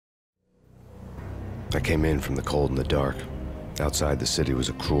I came in from the cold and the dark. Outside the city was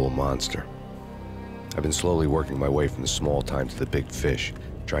a cruel monster. I've been slowly working my way from the small time to the big fish,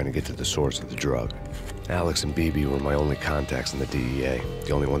 trying to get to the source of the drug. Alex and BB were my only contacts in the DEA,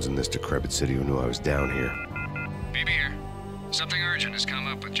 the only ones in this decrepit city who knew I was down here. BB here. Something urgent has come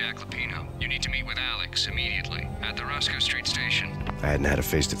up with Jack Lapino. You need to meet with Alex immediately at the Roscoe Street station. I hadn't had a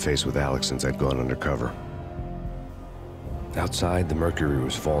face-to-face with Alex since I'd gone undercover. Outside, the mercury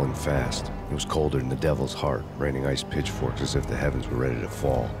was falling fast. It was colder than the devil's heart, raining ice pitchforks as if the heavens were ready to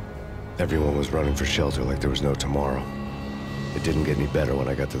fall. Everyone was running for shelter like there was no tomorrow. It didn't get any better when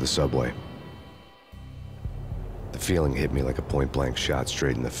I got to the subway. The feeling hit me like a point-blank shot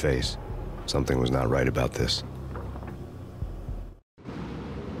straight in the face. Something was not right about this.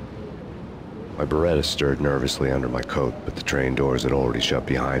 My Beretta stirred nervously under my coat, but the train doors had already shut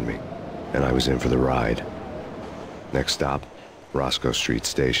behind me, and I was in for the ride. Next stop, Roscoe Street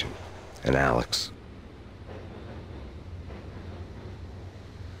Station, and Alex.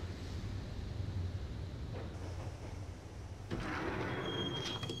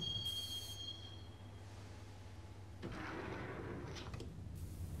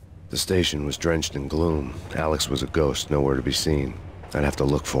 The station was drenched in gloom. Alex was a ghost, nowhere to be seen. I'd have to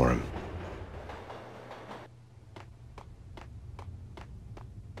look for him.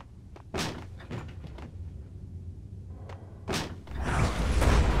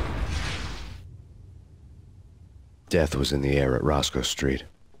 Death was in the air at Roscoe Street.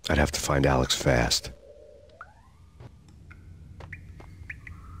 I'd have to find Alex fast.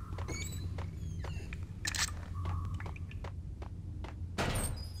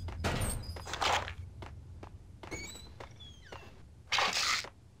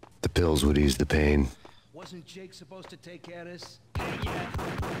 The pills would ease the pain. Wasn't Jake supposed to take care of this?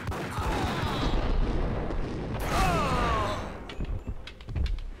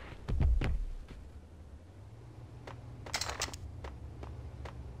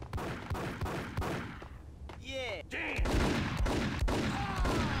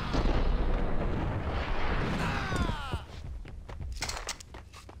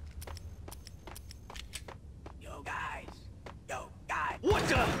 What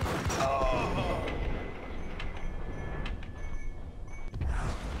the? Oh.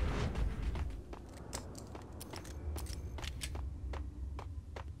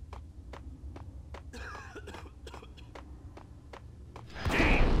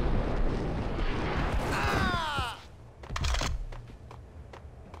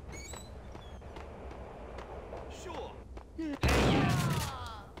 Sure.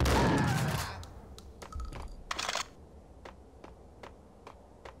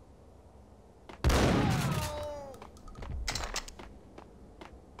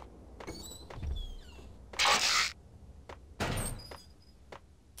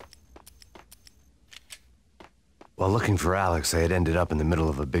 While looking for Alex, I had ended up in the middle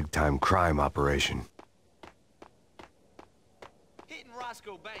of a big-time crime operation. Hitting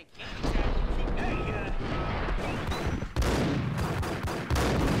Roscoe Bank ain't exactly cheap.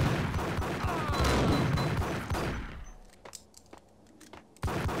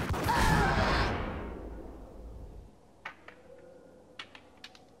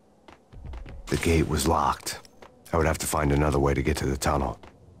 The gate was locked. I would have to find another way to get to the tunnel.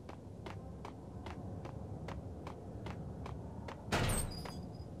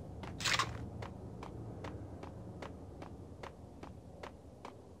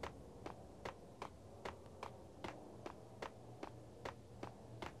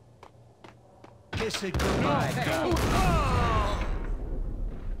 Kiss it goodbye, go.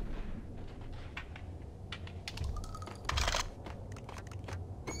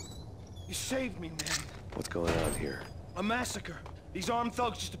 You saved me, man. What's going on here? A massacre. These armed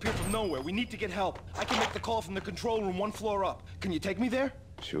thugs just appeared from nowhere. We need to get help. I can make the call from the control room one floor up. Can you take me there?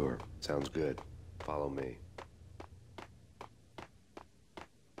 Sure. Sounds good. Follow me.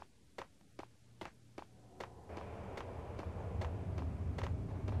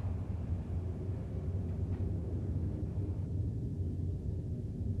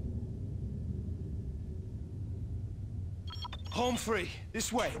 Home free.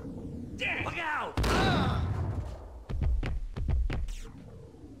 This way. Damn. Look out!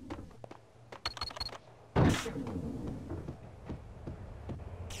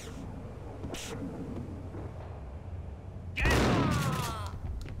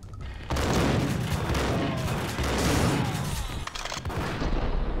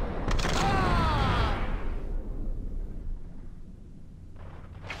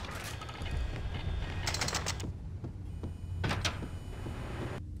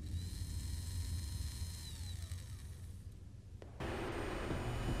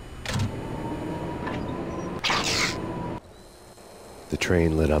 The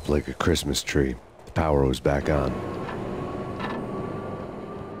train lit up like a Christmas tree. The power was back on.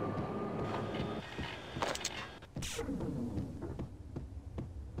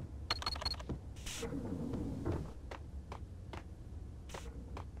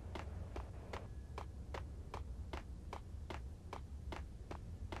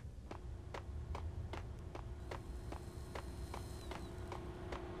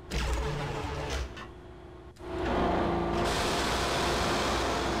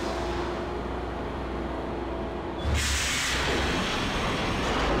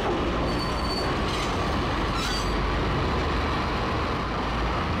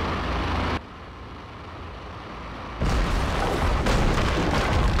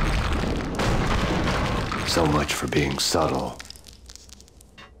 So much for being subtle.